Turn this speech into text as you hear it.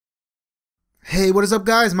Hey, what is up,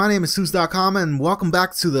 guys? My name is Seuss.com, and welcome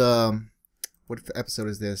back to the... What episode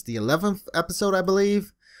is this? The 11th episode, I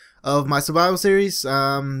believe, of my survival series.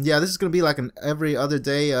 Yeah, this is going to be like an every other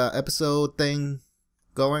day episode thing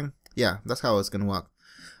going. Yeah, that's how it's going to work.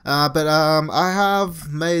 I have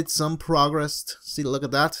made some progress. See, look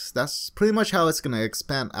at that. That's pretty much how it's going to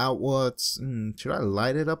expand outwards. Should I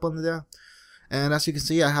light it up under there? And as you can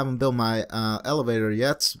see, I haven't built my elevator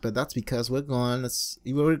yet, but that's because we're going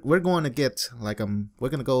to get like we're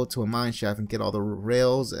going to go to a mine shaft and get all the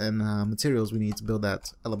rails and materials we need to build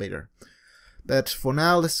that elevator. But for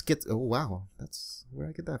now, let's get. Oh wow, that's where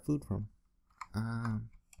I get that food from. I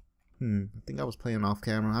think I was playing off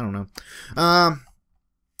camera. I don't know.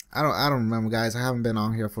 I don't remember, guys. I haven't been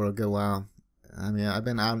on here for a good while. I mean, I've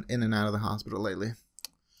been in and out of the hospital lately.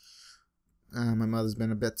 My mother's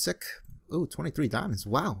been a bit sick. Ooh, 23 diamonds.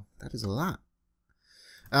 Wow, that is a lot.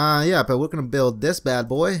 Yeah, but we're going to build this bad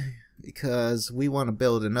boy because we want to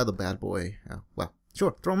build another bad boy. Well,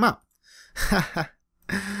 sure, throw them out.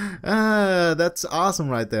 That's awesome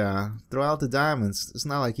right there. Throw out the diamonds. It's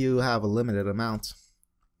not like you have a limited amount.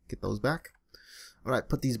 Get those back. All right,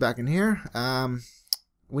 put these back in here.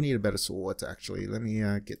 We need a better sword, actually. Let me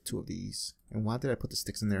get 2 of these. And why did I put the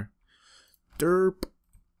sticks in there? Derp.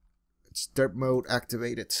 It's derp mode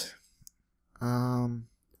activated.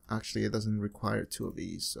 Actually it doesn't require 2 of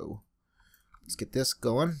these, so let's get this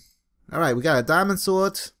going. Alright, we got a diamond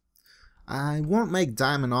sword. I won't make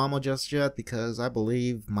diamond armor just yet because I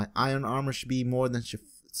believe my iron armor should be more than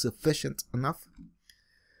sufficient enough.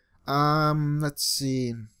 Let's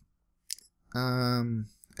see. And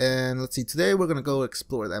let's see, today we're gonna go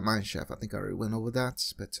explore that mine shaft. I think I already went over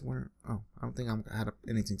that, but I don't think I had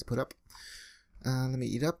anything to put up. Let me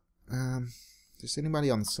eat up. Is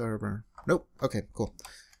anybody on the server? Nope. Okay, cool.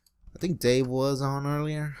 I think Dave was on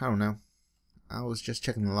earlier. I don't know. I was just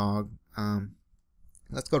checking the log.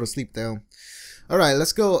 Let's go to sleep though. Alright,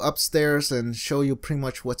 let's go upstairs and show you pretty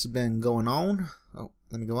much what's been going on. Oh,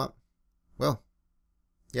 let me go up. Well,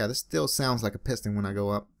 yeah, this still sounds like a piston when I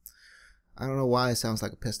go up. I don't know why it sounds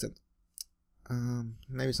like a piston.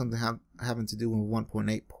 Maybe something having to do with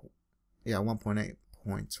 1.8. Yeah,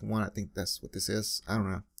 1.8.1. I think that's what this is. I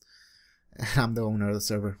don't know. And I'm the owner of the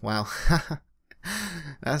server. Wow.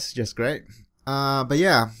 That's just great. But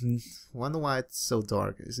yeah, wonder why it's so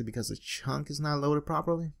dark. Is it because the chunk is not loaded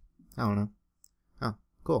properly? I don't know. Oh,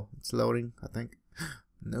 cool. It's loading, I think.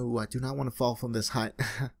 No, I do not want to fall from this height.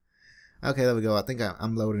 Okay, there we go. I think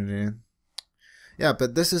I'm loading it in. Yeah,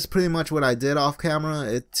 but this is pretty much what I did off camera.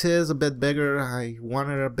 It is a bit bigger. I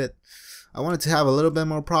wanted to have a little bit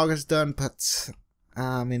more progress done, but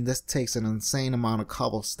I mean, this takes an insane amount of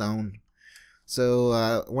cobblestone.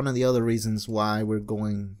 So one of the other reasons why we're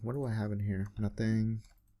going, what do I have in here? Nothing.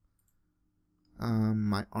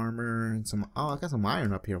 My armor and some, oh, I got some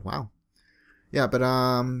iron up here. Wow. Yeah, but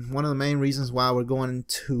one of the main reasons why we're going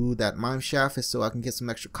to that mine shaft is so I can get some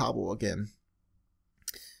extra cobble again.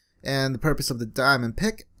 And the purpose of the diamond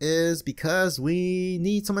pick is because we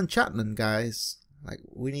need some enchantment, guys. Like,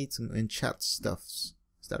 we need some enchant stuffs.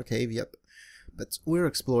 Is that a cave? Yep. But we'll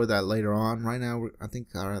explore that later on. Right now, I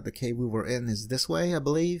think the cave we were in is this way, I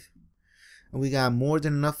believe. And we got more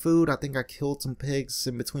than enough food. I think I killed some pigs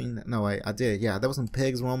in between. No, I did. Yeah, there was some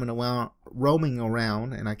pigs roaming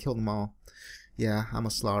around, and I killed them all. Yeah, I'm a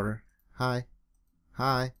slaughter. Hi.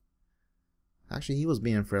 Hi. Actually, he was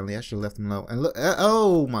being friendly. I should have left him alone. And look,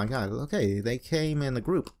 oh my God. Okay, they came in a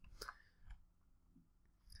group.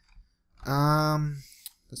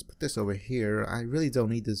 Let's put this over here. I really don't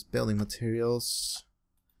need this building materials.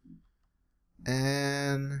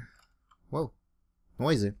 And whoa,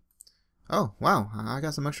 noisy. Oh wow, I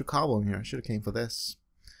got some extra cobble in here. I should have came for this.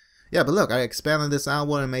 Yeah, but look, I expanded this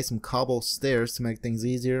outward and made some cobble stairs to make things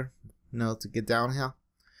easier, you know, to get down here.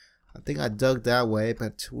 I think I dug that way,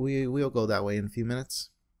 but we'll go that way in a few minutes.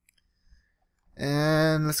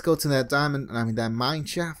 And let's go to that that mine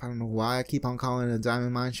shaft. I don't know why I keep on calling it a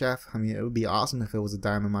diamond mine shaft. I mean, it would be awesome if it was a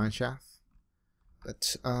diamond mine shaft.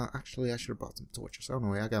 But actually, I should have brought some torches. Oh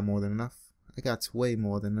no, I got more than enough. I got way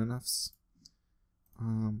more than enough.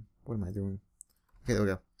 What am I doing? Okay, there we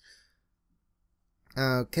go.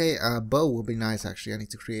 Okay, a bow would be nice. Actually, I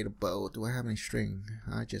need to create a bow. Do I have any string?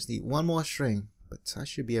 I just need 1 more string, but I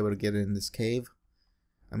should be able to get it in this cave.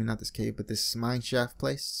 I mean, not this cave, but this mine shaft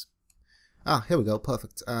place. Ah, here we go.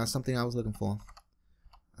 Perfect. Something I was looking for.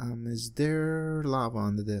 Is there lava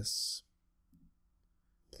under this?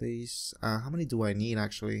 Please. How many do I need,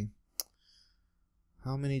 actually?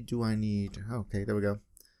 How many do I need? Okay, there we go.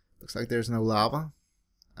 Looks like there's no lava.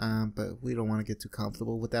 But we don't want to get too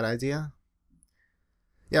comfortable with that idea.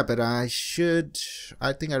 Yeah, but I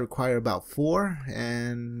think I require about 4,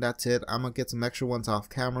 and that's it. I'm gonna get some extra ones off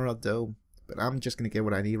camera though, but I'm just gonna get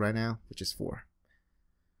what I need right now, which is 4.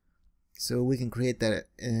 So we can create that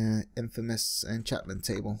infamous enchantment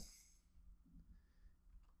table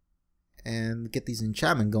and get these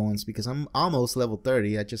enchantment goings, because I'm almost level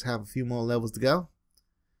 30. I just have a few more levels to go.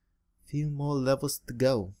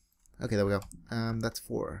 Okay, there we go. That's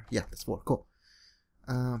 4. Yeah, that's 4. Cool.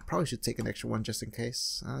 Probably should take an extra one just in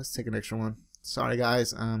case. Let's take an extra one. Sorry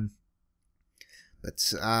guys.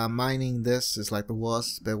 But mining this is like the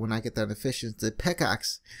worst. But when I get that efficiency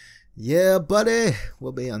pickaxe, yeah, buddy,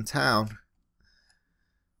 we'll be on town.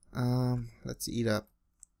 Let's eat up.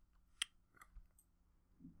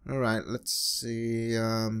 Alright, let's see.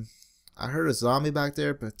 I heard a zombie back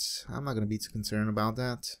there, but I'm not gonna be too concerned about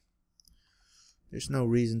that. There's no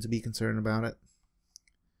reason to be concerned about it.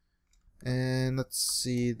 And let's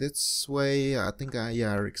see, this way, I think I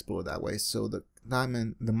explored that way. So the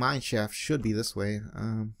mineshaft should be this way.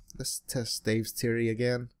 Let's test Dave's theory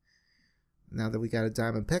again. Now that we got a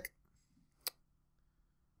diamond pick.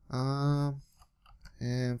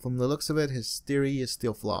 And from the looks of it, his theory is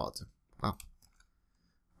still flawed. Wow.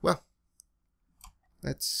 Well,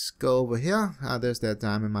 let's go over here. There's that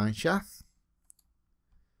diamond mineshaft.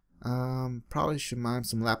 Probably should mine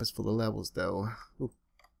some lapis for the levels though. Ooh.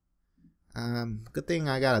 Good thing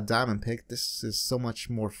I got a diamond pick. This is so much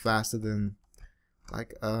more faster than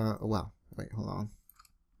like wow. Wait, hold on.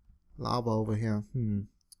 Lava over here.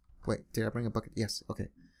 Wait, did I bring a bucket? Yes, okay.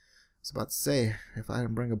 I was about to say, if I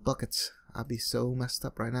didn't bring a bucket, I'd be so messed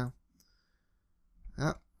up right now.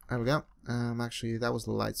 Ah, there we go. Actually, that was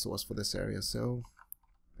the light source for this area, so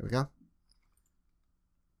there we go.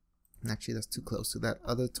 Actually, that's too close to that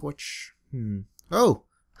other torch. Oh,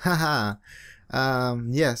 haha.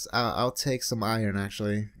 Yes, I'll take some iron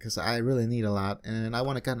actually, because I really need a lot, and I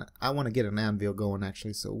want to get an anvil going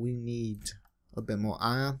actually. So we need a bit more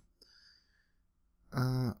iron.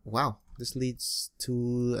 Wow, this leads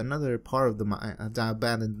to another part of the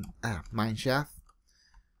abandoned mine shaft.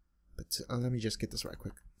 But let me just get this right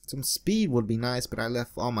quick. Some speed would be nice, but I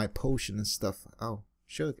left all my potion and stuff. Oh,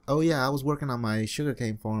 sugar. Oh yeah, I was working on my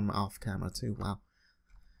sugarcane farm off camera too. Wow.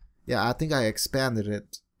 Yeah, I think I expanded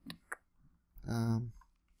it. No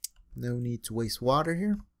need to waste water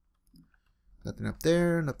here. Nothing up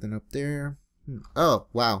there. Nothing up there. Oh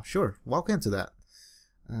wow, sure. Walk into that.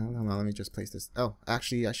 Hold on, let me just place this. Oh,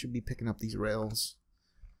 actually, I should be picking up these rails.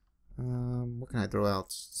 What can I throw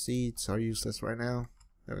out? Seeds are useless right now.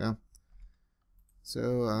 There we go.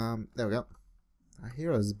 So, there we go. I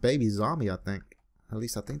hear a baby zombie, I think. At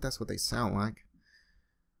least I think that's what they sound like.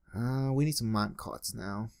 We need some mine carts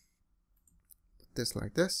now. Put this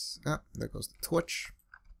like this. Ah, there goes the torch.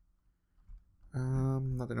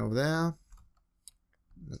 Nothing over there.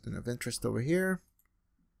 Nothing of interest over here.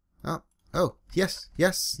 Oh, yes,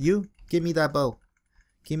 you. Give me that bow.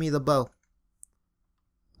 Give me the bow.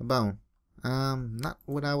 A bone. Not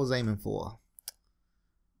what I was aiming for.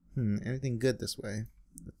 Anything good this way?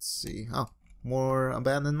 Let's see. Oh, more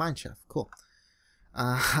abandoned mineshaft. Cool.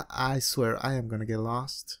 I swear I am gonna get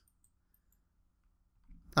lost.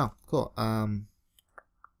 Oh, cool.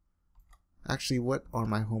 Actually, what are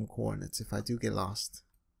my home coordinates if I do get lost?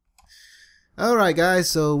 Alright guys,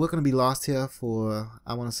 so we're gonna be lost here for,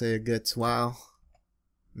 I wanna say, a good while.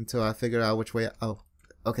 Until I figure out which way. Oh,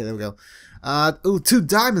 okay, there we go. Ooh, 2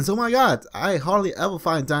 diamonds. Oh my god. I hardly ever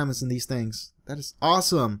find diamonds in these things. That is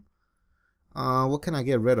awesome. What can I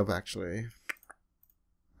get rid of actually?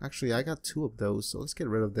 Actually, I got 2 of those, so let's get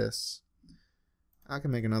rid of this. I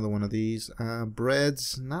can make another one of these.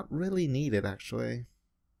 Breads, not really needed actually.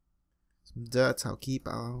 Some dirt I'll keep.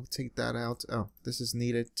 I'll take that out. Oh, this is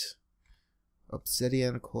needed.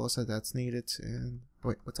 Obsidian, of course, that's needed. And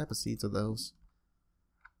wait, what type of seeds are those?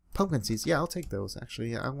 Pumpkin seeds. Yeah, I'll take those.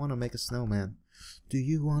 Actually, I want to make a snowman. Do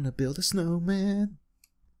you want to build a snowman?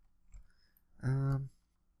 Let's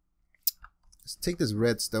take this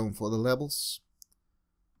redstone for the levels.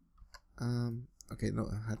 Okay, no,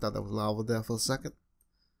 I thought that was lava there for a second.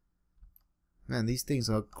 Man, these things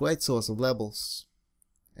are a great source of levels.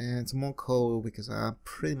 And some more coal, because I'm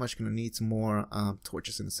pretty much going to need some more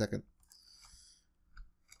torches in a second.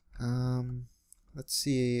 Let's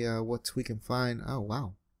see what we can find. Oh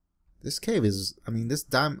wow, this cave is, I mean, this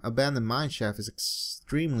abandoned mine shaft is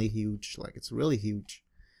extremely huge. Like, it's really huge.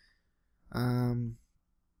 How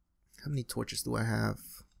many torches do I have?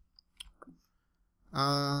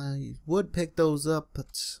 I would pick those up,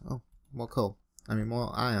 but oh, more coal. I mean,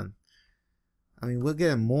 more iron. I mean, we're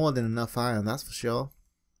getting more than enough iron, that's for sure.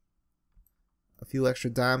 A few extra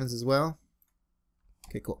diamonds as well.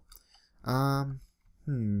 Okay, cool.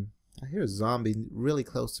 I hear a zombie really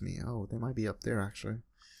close to me. Oh, they might be up there actually.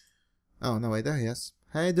 Oh no, wait, there he is.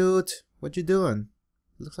 Hey dude, what you doing?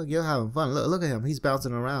 Looks like you're having fun. Look at him, he's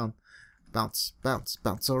bouncing around. Bounce, bounce,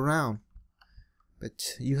 bounce around.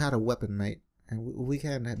 But you had a weapon, mate, and we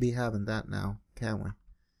can't be having that now, can we?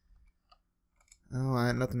 Oh, I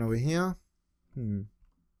had nothing over here.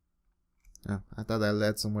 Oh, I thought that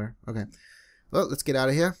led somewhere. Okay. Well, let's get out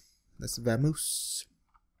of here. Let's vamoose.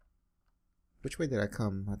 Which way did I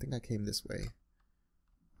come? I think I came this way.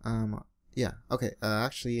 Yeah. Okay.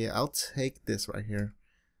 Actually, I'll take this right here.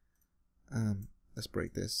 Let's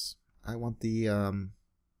break this. I want the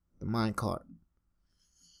mine cart.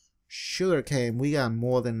 Sugar cane. We got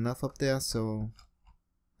more than enough up there, so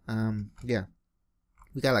yeah.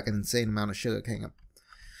 We got like an insane amount of sugar cane up.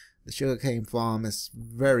 The sugar cane farm is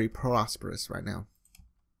very prosperous right now.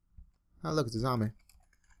 Oh, look, it's a zombie.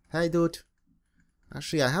 Hey, dude.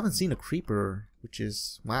 Actually, I haven't seen a creeper, which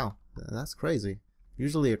is, wow, that's crazy.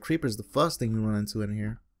 Usually a creeper is the first thing you run into in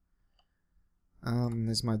here.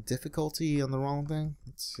 Is my difficulty on the wrong thing?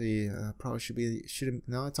 Let's see, probably shouldn't,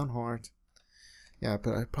 no, it's on hard. Yeah,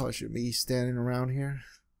 but I probably shouldn't be standing around here.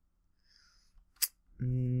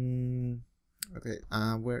 Okay,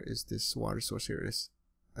 where is this water source? Here it is.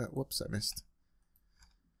 Whoops, I missed.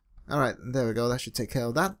 Alright, there we go, that should take care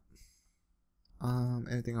of that.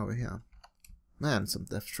 Anything over here? Man, some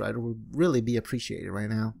Death Strider would really be appreciated right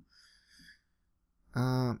now.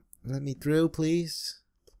 Let me through, please.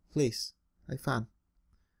 Please. Hey, fine.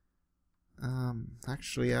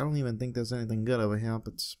 Actually, I don't even think there's anything good over here,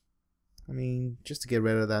 but I mean, just to get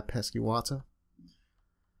rid of that pesky water.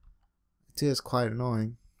 It is quite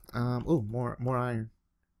annoying. Oh, more iron.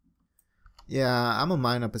 Yeah, I'm gonna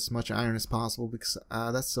mine up as much iron as possible because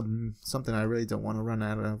that's something I really don't want to run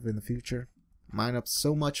out of in the future. Mine up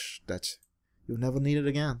so much that you'll never need it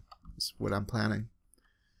again. That's what I'm planning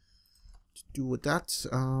to do with that.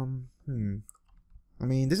 I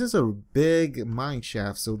mean, this is a big mine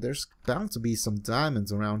shaft, so there's bound to be some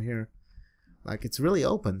diamonds around here. Like, it's really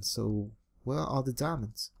open, so where are the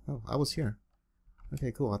diamonds? Oh, I was here.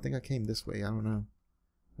 Okay, cool. I think I came this way. I don't know.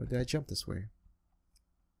 Or did I jump this way?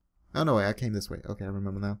 Oh, no, wait, I came this way. Okay, I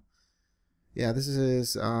remember now. Yeah, this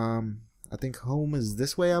is, I think home is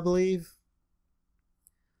this way, I believe.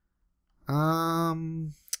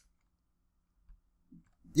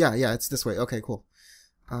 Yeah, it's this way. Okay, cool.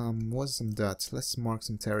 What's some dirt? Let's mark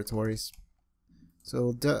some territories.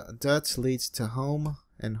 So dirt leads to home,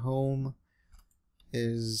 and home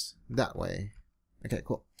is that way. Okay,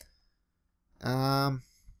 cool.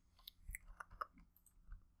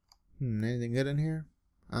 Anything good in here?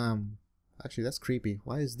 Actually, that's creepy.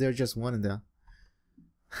 Why is there just one in there?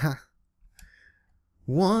 Ha.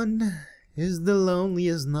 One is the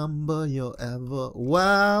loneliest number you'll ever.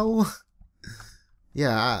 Wow.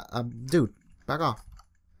 Yeah, dude, back off.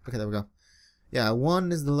 Okay, there we go. Yeah,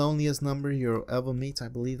 1 is the loneliest number you'll ever meet. I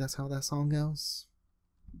believe that's how that song goes.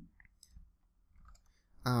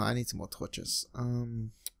 I need some more torches.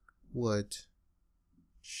 Wood.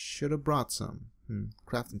 Should have brought some.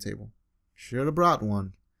 Crafting table. Should have brought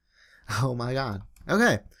one. Oh my god.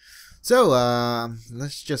 Okay. So,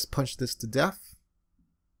 let's just punch this to death.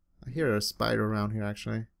 I hear a spider around here,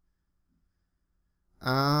 actually.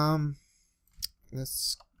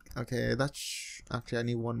 Okay, that's actually, I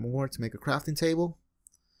need one more to make a crafting table.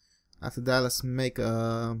 After that, let's make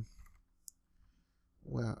a,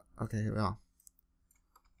 well, okay, well,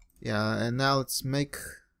 yeah, and now let's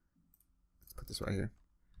put this right here.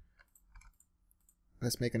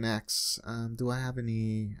 Let's make an axe. Do I have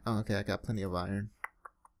any? Oh, okay, I got plenty of iron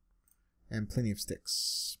and plenty of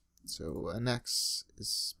sticks. So an axe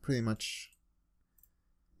is pretty much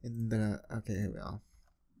in the, okay, here we are.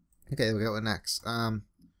 Okay, we got an axe.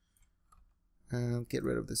 Get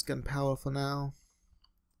rid of this gunpowder for now.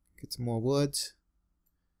 Get some more wood.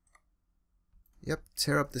 Yep,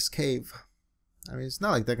 tear up this cave. I mean, it's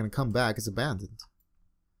not like they're gonna come back. It's abandoned.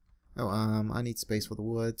 Oh, I need space for the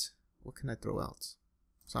wood. What can I throw out?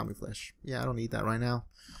 Zombie flesh. Yeah, I don't need that right now.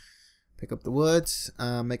 Pick up the wood.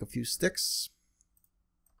 Make a few sticks.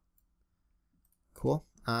 Cool.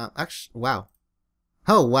 Actually, wow.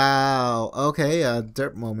 Oh, wow. Okay, a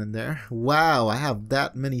dirt moment there. Wow, I have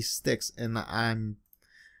that many sticks and I'm...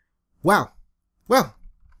 Wow. Well,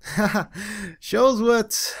 shows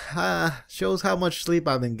how much sleep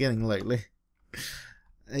I've been getting lately.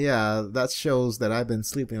 Yeah, that shows that I've been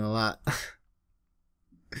sleeping a lot.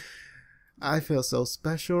 I feel so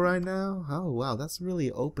special right now. Oh, wow, that's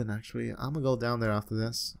really open, actually. I'm gonna go down there after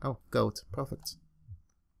this. Oh, goat. Perfect.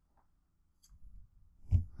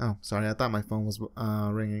 Oh, sorry, I thought my phone was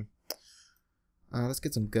ringing. Let's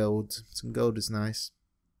get some gold. Some gold is nice.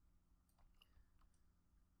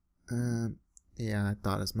 Yeah, I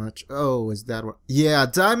thought as much. Oh, is that what? Yeah,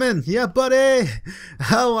 diamond. Yeah, buddy.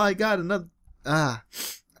 Oh, I got another. I'm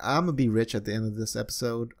gonna be rich at the end of this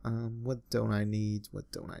episode. What don't I need?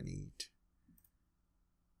 What don't I need?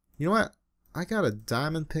 You know what? I got a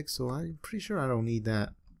diamond pixel. I'm pretty sure I don't need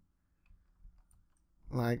that.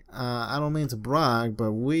 Like, I don't mean to brag,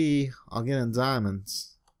 but we are getting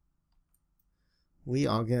diamonds. We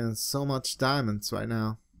are getting so much diamonds right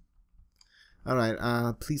now. Alright,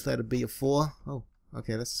 please let it be a 4. Oh,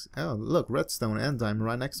 okay, let's... Oh, look, redstone and diamond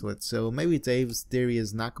right next to it. So maybe Dave's theory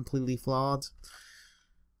is not completely flawed.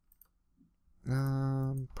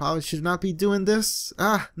 Probably should not be doing this.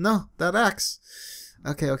 Ah, no, that axe.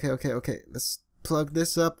 Okay. Let's plug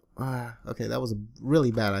this up. Okay, that was a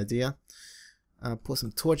really bad idea. Put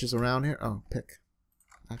some torches around here. Oh, pick.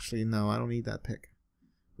 Actually, no, I don't need that pick.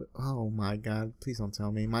 Oh my god, please don't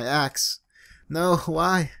tell me. My axe. No,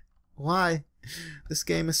 why? Why? This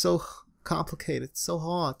game is so complicated, so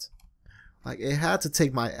hard. Like, it had to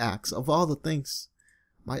take my axe. Of all the things,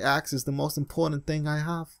 my axe is the most important thing I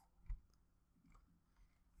have.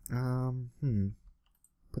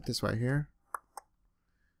 Put this right here.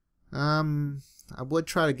 I would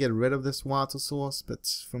try to get rid of this water source, but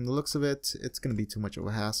from the looks of it, it's gonna be too much of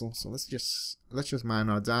a hassle. So let's just mine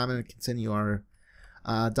our diamond and continue our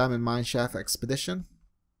diamond mineshaft expedition.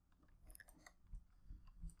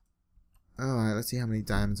 Alright, let's see how many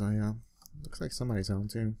diamonds I have. Looks like somebody's home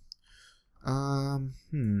too.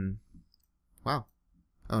 Wow.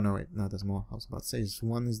 Oh no, wait, no, there's more. I was about to say, just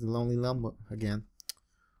 1 is the lonely number again.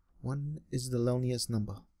 1 is the loneliest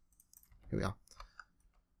number. Here we are.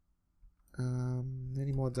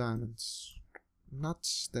 Any more diamonds? Not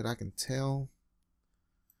that I can tell.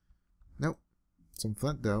 Nope. Some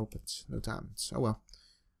flint though, but no diamonds. Oh well.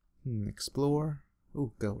 Explore.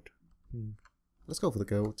 Ooh, gold. Let's go for the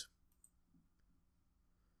gold.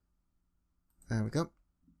 There we go.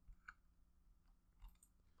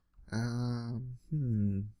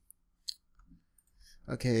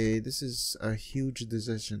 Okay, this is a huge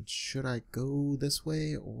decision. Should I go this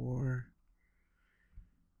way or...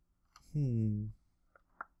 You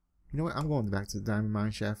know what? I'm going back to the diamond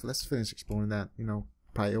mineshaft. Let's finish exploring that, you know,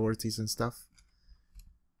 priorities and stuff.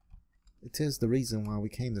 It is the reason why we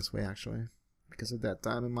came this way, actually. Because of that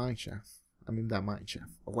diamond mineshaft. I mean, that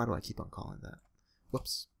mineshaft. Or why do I keep on calling it that?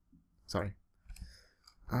 Whoops. Sorry.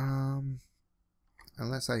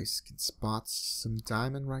 Unless I can spot some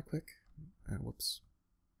diamond right quick. Whoops.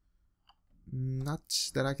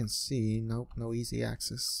 Not that I can see. Nope, no easy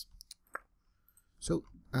access. So,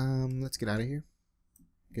 let's get out of here.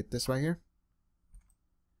 Get this right here.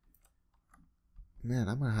 Man,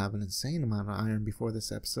 I'm gonna have an insane amount of iron before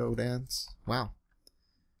this episode ends. Wow.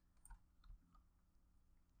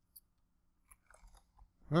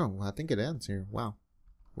 Oh, I think it ends here. Wow.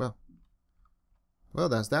 Well,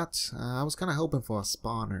 that's that. I was kind of hoping for a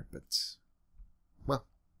spawner, but... Well.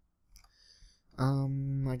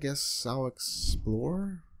 I guess I'll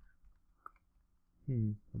explore?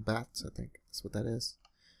 A bat, I think. That's what that is.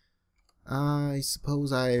 I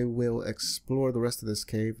suppose I will explore the rest of this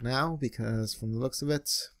cave now, because from the looks of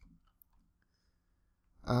it...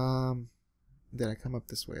 Did I come up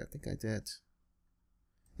this way? I think I did.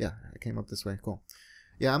 Yeah, I came up this way. Cool.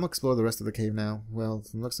 Yeah, I'm gonna explore the rest of the cave now. Well,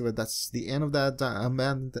 from the looks of it, that's the end of that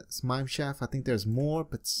mineshaft. I think there's more,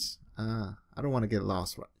 but I don't want to get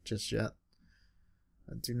lost just yet.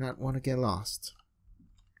 I do not want to get lost.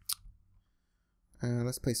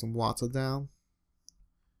 Let's place some water down.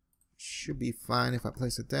 Should be fine if I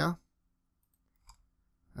place it down.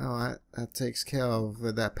 Alright, that takes care of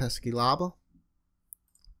that pesky lava.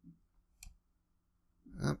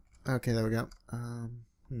 Okay, there we go.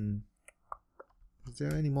 Is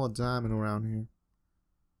there any more diamond around here?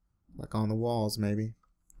 Like on the walls, maybe?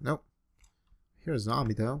 Nope. Here's a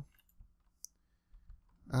zombie, though.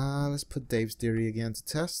 Let's put Dave's theory again to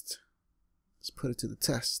test. Let's put it to the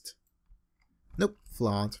test. Nope,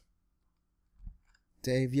 flawed.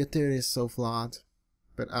 Dave, your theory is so flawed.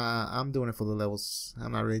 But I'm doing it for the levels.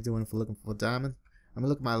 I'm not really doing it for looking for diamond. I'm gonna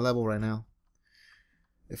look at my level right now.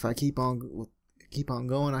 If I keep on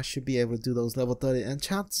going, I should be able to do those level 30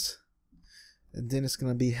 enchants. And then it's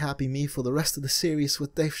gonna be happy me for the rest of the series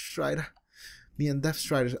with Dave Strider. Me and Dave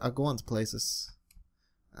Strider are going to places.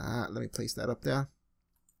 Let me place that up there.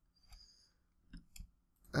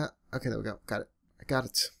 Okay, there we go. Got it. I got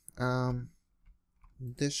it.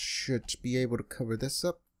 This should be able to cover this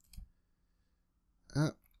up.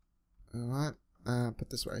 Alright. Put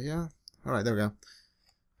this right here. Alright, there we go.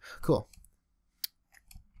 Cool.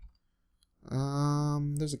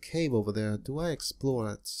 There's a cave over there. Do I explore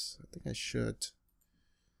it? I think I should.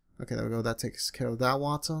 Okay, there we go. That takes care of that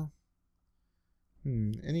water.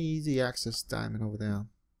 Any easy access diamond over there?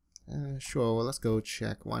 Sure, well, let's go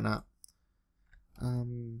check. Why not?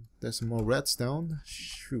 There's some more redstone.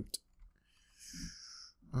 Shoot.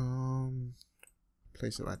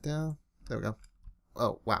 Place it right there. There we go.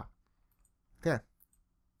 Oh, wow. Okay.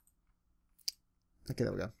 Okay,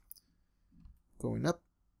 there we go. Going up.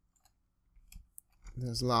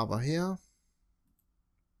 There's lava here.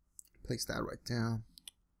 Place that right down.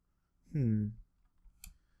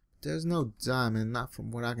 There's no diamond, not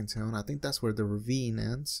from what I can tell, and I think that's where the ravine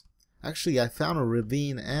ends. Actually, I found a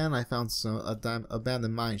ravine and I found a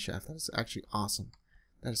abandoned mineshaft. That is actually awesome.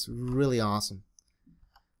 That is really awesome.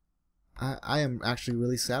 I am actually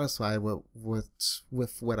really satisfied with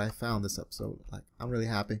what I found this episode. Like, I'm really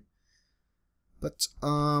happy. But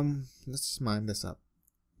let's just mine this up.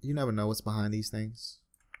 You never know what's behind these things.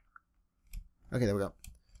 Okay, there we go.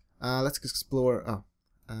 Let's explore.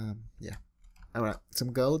 Yeah. All right,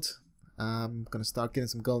 some gold. I'm gonna start getting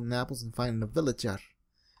some golden apples and finding a villager.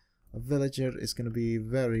 A villager is gonna be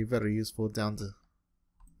very, very useful down the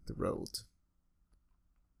road.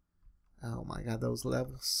 Oh my god, those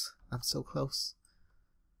levels! I'm so close.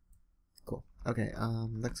 Cool. Okay,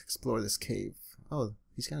 let's explore this cave. Oh,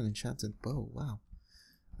 he's got an enchanted bow. Wow.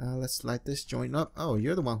 Let's light this joint up. Oh,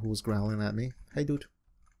 you're the one who was growling at me. Hey, dude.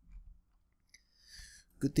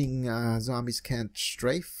 Good thing zombies can't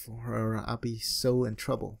strafe, or I'll be so in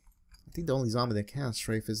trouble. I think the only zombie that can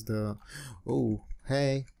strafe is the... Oh,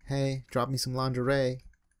 hey, drop me some lingerie.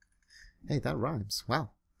 Hey, that rhymes.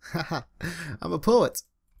 Wow. Haha, I'm a poet.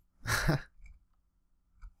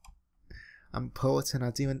 I'm a poet and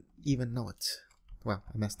I didn't even know it. Wow,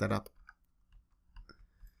 I messed that up.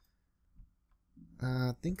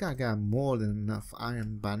 I think I got more than enough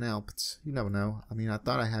iron by now, but you never know. I mean, I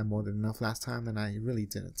thought I had more than enough last time, and I really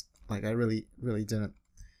didn't. Like, I really didn't.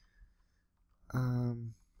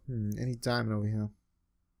 Any diamond over here?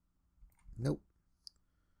 Nope.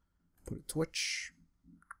 Put a torch.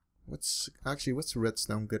 What's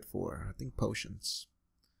redstone good for? I think potions.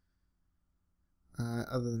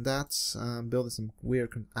 Other than that, building some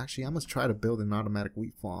weird... Actually, I must try to build an automatic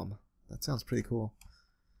wheat farm. That sounds pretty cool.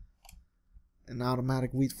 An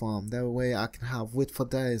automatic wheat farm. That way I can have wheat for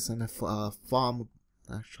days, and if farm...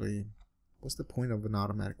 Actually, what's the point of an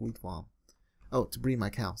automatic wheat farm? Oh, to breed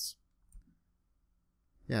my cows.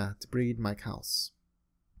 Yeah, to breed my cows.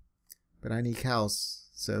 But I need cows,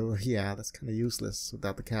 so yeah, that's kind of useless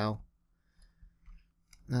without the cow.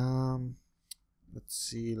 Let's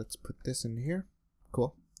see, let's put this in here.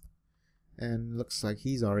 Cool. And looks like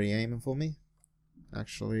he's already aiming for me.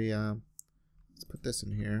 Actually, let's put this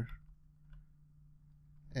in here.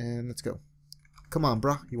 And let's go. Come on,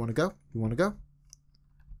 bruh. You wanna go? You wanna go?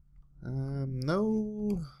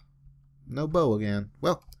 No bow again.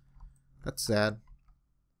 Well, that's sad.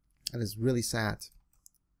 That is really sad.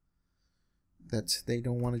 That they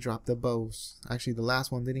don't want to drop their bows. Actually, the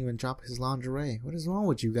last one didn't even drop his lingerie. What is wrong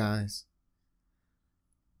with you guys?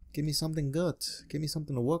 Give me something good. Give me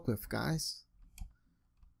something to work with, guys.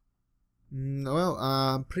 Well,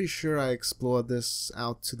 I'm pretty sure I explored this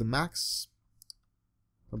out to the max.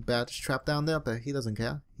 A bat is trapped down there, but he doesn't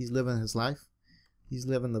care. He's living his life. He's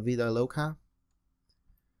living la vida loca.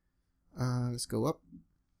 Let's go up.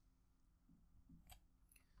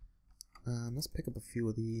 Let's pick up a few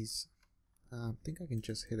of these. I think I can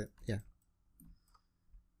just hit it. Yeah.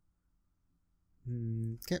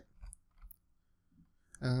 Okay.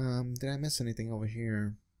 Did I miss anything over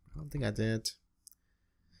here? I don't think I did.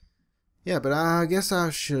 Yeah, but I guess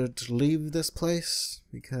I should leave this place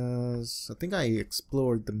because I think I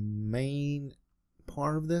explored the main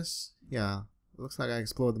part of this. Yeah, it looks like I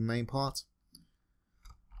explored the main part.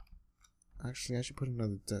 Actually, I should put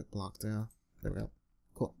another dead block there. There we go.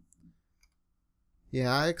 Cool.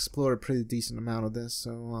 Yeah, I explored a pretty decent amount of this,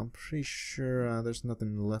 so I'm pretty sure there's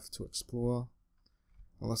nothing left to explore.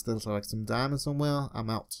 Unless there's like some diamonds somewhere,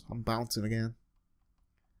 I'm out. I'm bouncing again.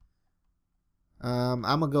 I'm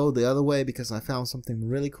gonna go the other way because I found something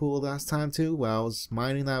really cool last time too, where I was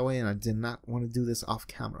mining that way and I did not want to do this off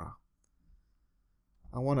camera.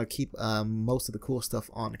 I want to keep most of the cool stuff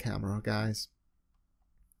on camera, guys.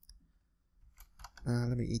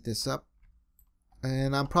 Let me eat this up.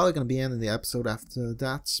 And I'm probably going to be ending the episode after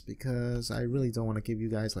that because I really don't want to give you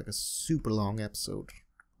guys like a super long episode.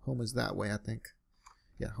 Home is that way, I think.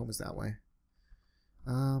 Yeah, home is that way.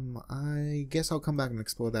 I guess I'll come back and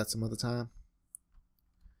explore that some other time.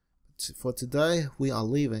 For today, we are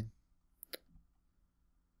leaving.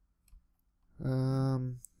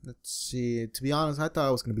 Let's see. To be honest, I thought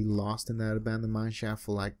I was gonna be lost in that abandoned mineshaft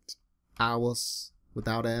for like hours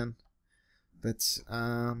without end. But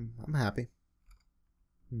I'm happy.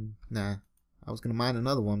 Nah, I was gonna mine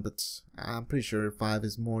another one, but I'm pretty sure 5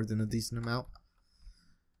 is more than a decent amount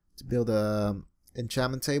to build a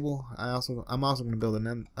enchantment table. I'm also gonna build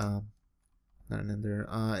an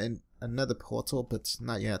another portal, but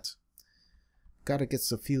not yet. Gotta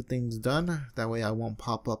get a few things done. That way I won't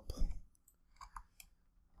pop up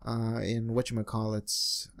in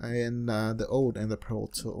whatchamacallits in the old ender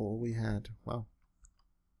portal we had. Wow,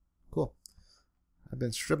 cool. I've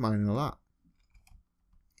been strip mining a lot.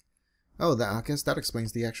 Oh, I guess that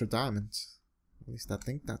explains the extra diamonds. At least I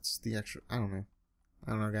think that's the extra. I don't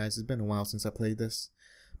know, guys. It's been a while since I played this,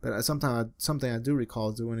 but something I do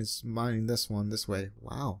recall doing is mining this one this way.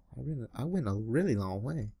 Wow, I went a really long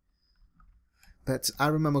way. But I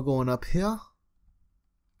remember going up here.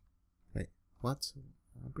 Wait, what?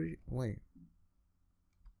 Wait.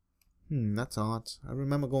 That's odd. I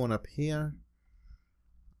remember going up here.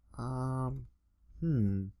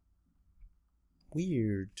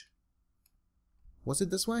 Weird. Was it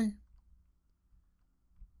this way?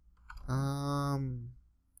 I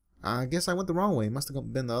guess I went the wrong way. It must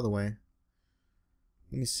have been the other way.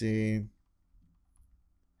 Let me see.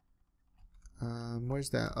 Where's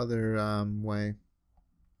that other way?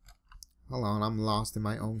 Hold on, I'm lost in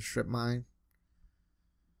my own strip mine.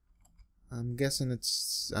 I'm guessing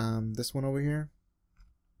it's this one over here.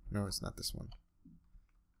 No, it's not this one.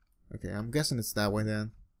 Okay, I'm guessing it's that way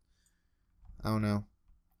then. I don't know.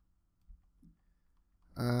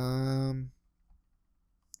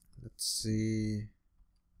 Let's see.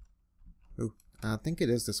 Oh, I think it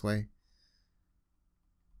is this way.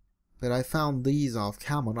 But I found these off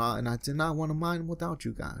camera, and I did not want to mine without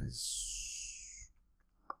you guys.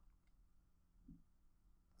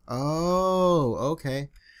 Oh, okay.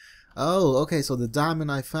 Oh, okay. So the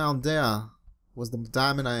diamond I found there was the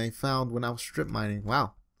diamond I found when I was strip mining.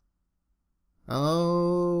 Wow.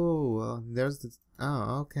 Oh, there's the.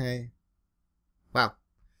 Oh, okay. Wow.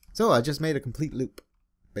 So I just made a complete loop,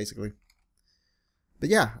 basically. But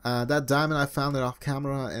yeah, that diamond I found it off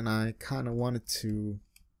camera, and I kind of wanted to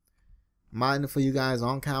mine it for you guys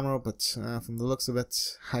on camera, but from the looks of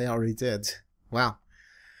it, I already did. Wow.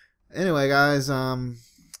 Anyway, guys, I'm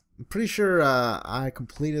pretty sure I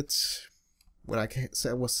completed what I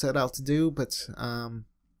was set out to do, but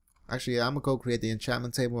actually, I'm gonna go create the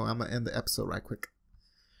enchantment table. I'm gonna end the episode right quick,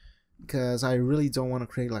 because I really don't want to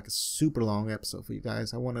create like a super long episode for you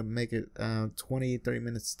guys. I want to make it 20-30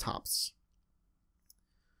 minutes tops.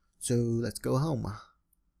 So let's go home.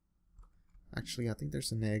 Actually, I think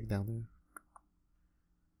there's an egg down there.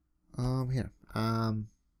 Here. I'll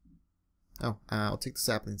take the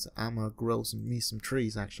saplings. I'm gonna grow some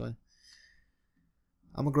trees. Actually,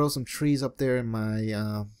 I'm gonna grow some trees up there in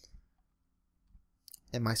my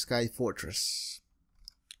sky fortress.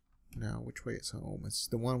 Now, which way is home? It's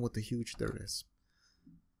the one with the huge. There it is.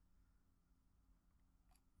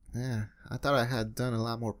 Yeah, I thought I had done a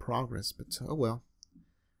lot more progress, but oh well.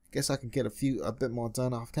 Guess I can get a bit more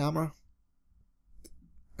done off camera.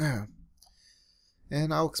 Yeah.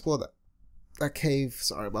 And I'll explore that cave.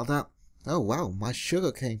 Sorry about that. Oh wow, my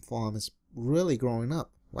sugarcane farm is really growing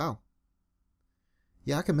up. Wow.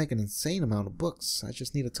 Yeah, I can make an insane amount of books. I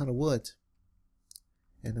just need a ton of wood.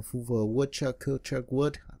 And if a woodchuck could chuck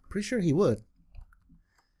wood, I'm pretty sure he would.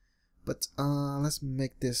 But let's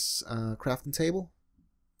make this crafting table.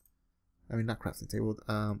 I mean, not crafting table.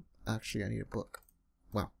 Actually, I need a book.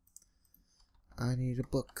 Wow. I need a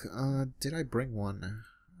book. Did I bring one?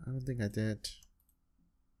 I don't think I did.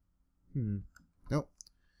 Nope.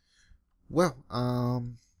 Well,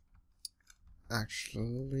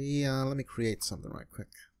 actually, let me create something right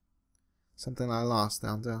quick. Something I lost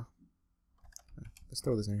down there. Let's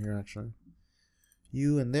throw this in here, actually.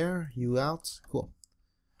 You in there, you out. Cool.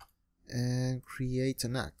 And create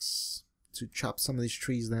an axe to chop some of these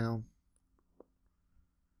trees down.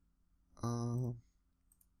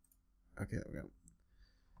 Okay, there we go.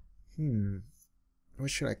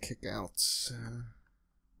 What should I kick out?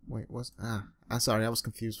 Wait, I'm sorry, I was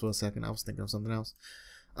confused for a second. I was thinking of something else.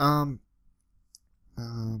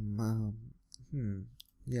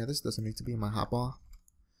 Yeah, this doesn't need to be in my hotbar.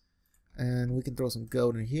 And we can throw some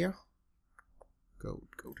gold in here. Gold,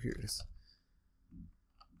 here it is.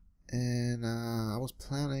 And I was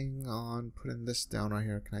planning on putting this down right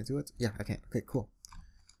here. Can I do it? Yeah, I can. Okay, cool.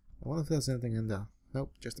 I wonder if there's anything in there.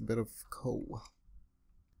 Nope, just a bit of coal.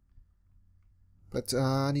 But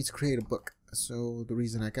I need to create a book. So the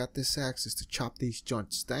reason I got this axe is to chop these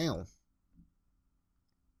joints down.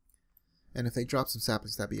 And if they drop some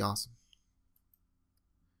saplings, that'd be awesome.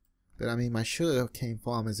 But I mean, my sugarcane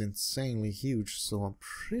farm is insanely huge, so I'm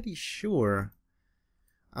pretty sure,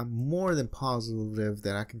 I'm more than positive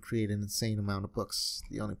that I can create an insane amount of books.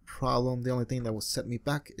 The only thing that will set me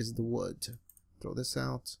back is the wood. Throw this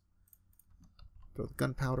out. Throw the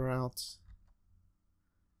gunpowder out.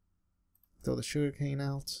 Throw the sugarcane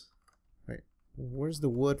out. Wait, where's the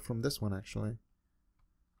wood from this one actually?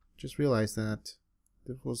 Just realized that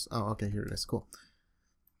this was, oh, okay, here it is. Cool.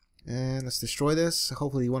 And let's destroy this.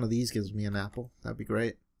 Hopefully one of these gives me an apple. That'd be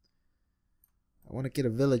great. I want to get a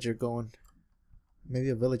villager going. Maybe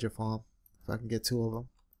a villager farm, if I can get 2 of them.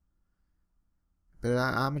 But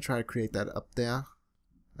I'm going to try to create that up there.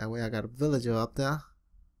 That way I got a villager up there.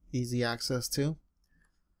 Easy access to.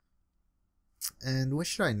 And what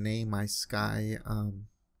should I name my sky?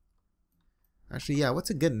 Actually, yeah,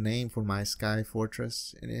 what's a good name for my sky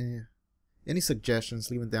fortress? Any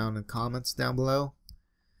suggestions, leave them down in the comments down below.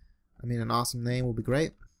 I mean, an awesome name will be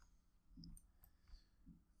great.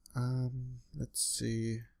 Let's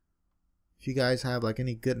see. If you guys have like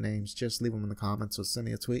any good names, just leave them in the comments or send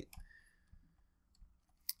me a tweet.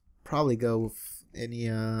 Probably go with any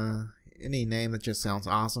name that just sounds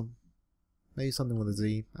awesome. Maybe something with a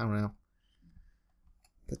Z. I don't know.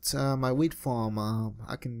 But my wheat farm,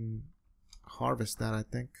 I can harvest that. I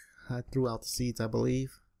think I threw out the seeds, I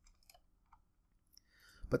believe.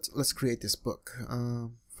 But let's create this book.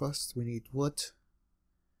 First, we need wood.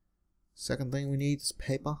 Second thing we need is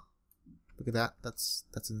paper. Look at that. That's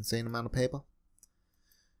an insane amount of paper.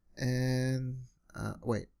 And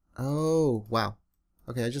wait. Oh wow.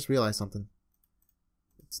 Okay, I just realized something.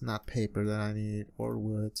 It's not paper that I need or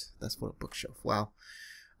wood. That's for a bookshelf. Wow.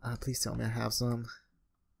 Please tell me I have some.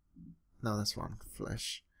 No, that's wrong.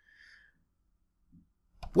 Flesh.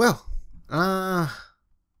 Well. Oh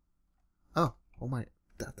my.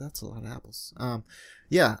 That's a lot of apples.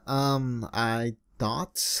 Yeah. I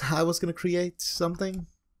thought I was gonna create something,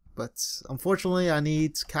 but unfortunately I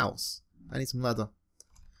need cows. I need some leather.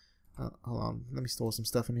 Hold on. Let me store some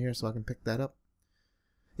stuff in here so I can pick that up.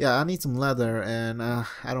 Yeah, I need some leather, and I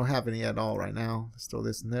don't have any at all right now. Let's throw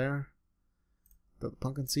this in there. Throw the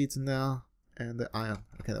pumpkin seeds in there, and the iron.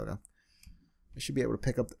 Okay, there we go. I should be able to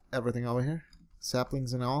pick up everything over here.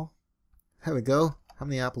 Saplings and all. There we go. How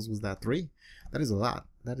many apples was that? 3? That is a lot.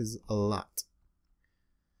 That is a lot.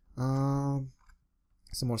 Some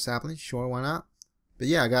more saplings. Sure, why not? But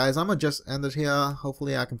yeah, guys, I'm gonna just end it here.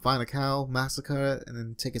 Hopefully I can find a cow, massacre it, and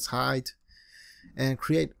then take its hide. And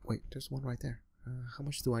create... Wait, there's one right there. How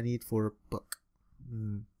much do I need for a book?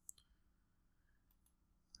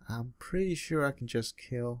 I'm pretty sure I can just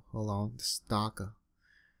kill... Hold on. The stalker.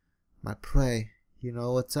 My prey. You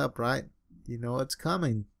know what's up, right? You know what's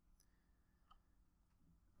coming.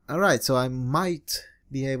 Alright, so I might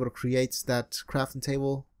be able to create that crafting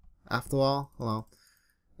table after all. Hold on.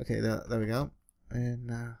 Okay, there we go.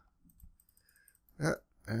 And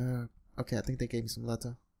okay, I think they gave me some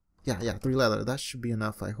leather. Yeah, 3 leather. That should be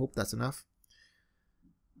enough. I hope that's enough.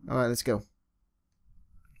 Alright, let's go.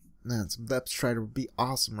 Man, some depth strider would be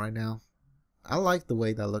awesome right now. I like the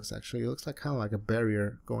way that looks actually. It looks like kind of like a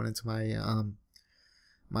barrier going into my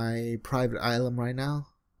my private island right now.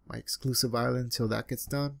 My exclusive island until that gets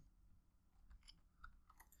done.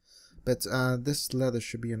 But this leather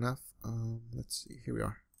should be enough. Let's see, here we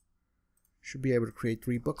are. Should be able to create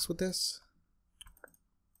 3 books with this.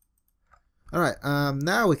 Alright,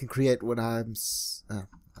 now we can create what I need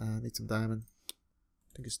some diamond.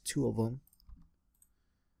 I think it's 2 of them.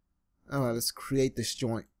 Alright, let's create this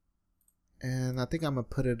joint. And I think I'm gonna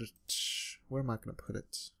put it... Where am I gonna put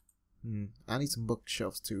it? I need some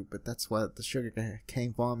bookshelves too, but that's what the sugar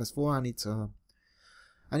cane farm is for. I need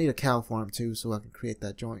a cow farm too, so I can create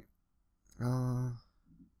that joint. Hold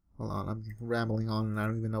on, I'm rambling on and I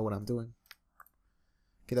don't even know what I'm doing.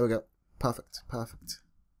 Okay, there we go. Perfect.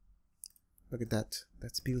 Look at that.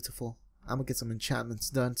 That's beautiful. I'm gonna get some enchantments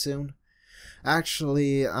done soon.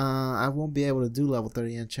 Actually, I won't be able to do level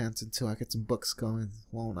 30 enchants until I get some books going,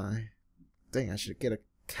 won't I? Dang, I should get a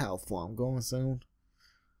cow farm going soon.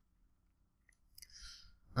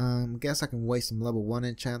 Guess I can waste some level 1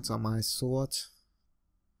 enchants on my sword.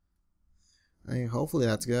 I mean, hopefully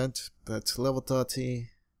that's good. But level 30,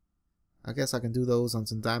 I guess I can do those on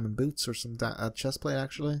some diamond boots or some chest plate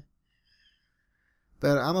actually.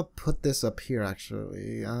 But I'm gonna put this up here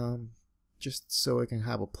actually, just so I can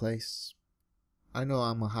have a place. I know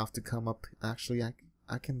I'm gonna have to come up. Actually,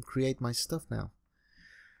 I can create my stuff now.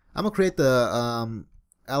 I'm gonna create the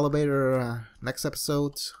elevator next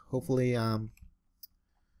episode. Hopefully I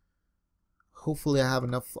have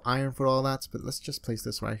enough iron for all that. But let's just place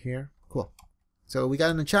this right here. Cool. So we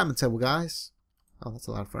got an enchantment table, guys. Oh, that's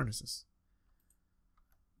a lot of furnaces.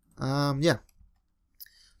 Yeah.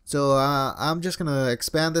 So I'm just gonna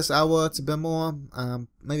expand this outwards a bit more.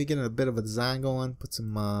 Maybe get a bit of a design going. Put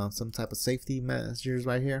some type of safety measures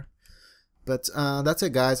right here. But that's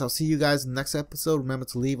it, guys. I'll see you guys in the next episode. Remember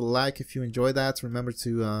to leave a like if you enjoyed that. Remember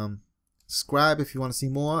to subscribe if you want to see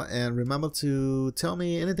more, and remember to tell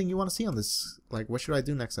me anything you want to see on this. Like, what should I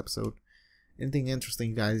do next episode? Anything interesting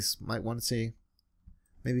you guys might want to see?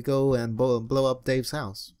 Maybe go and blow up Dave's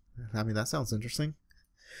house. I mean, that sounds interesting.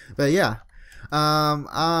 But yeah.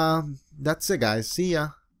 That's it, guys. See ya.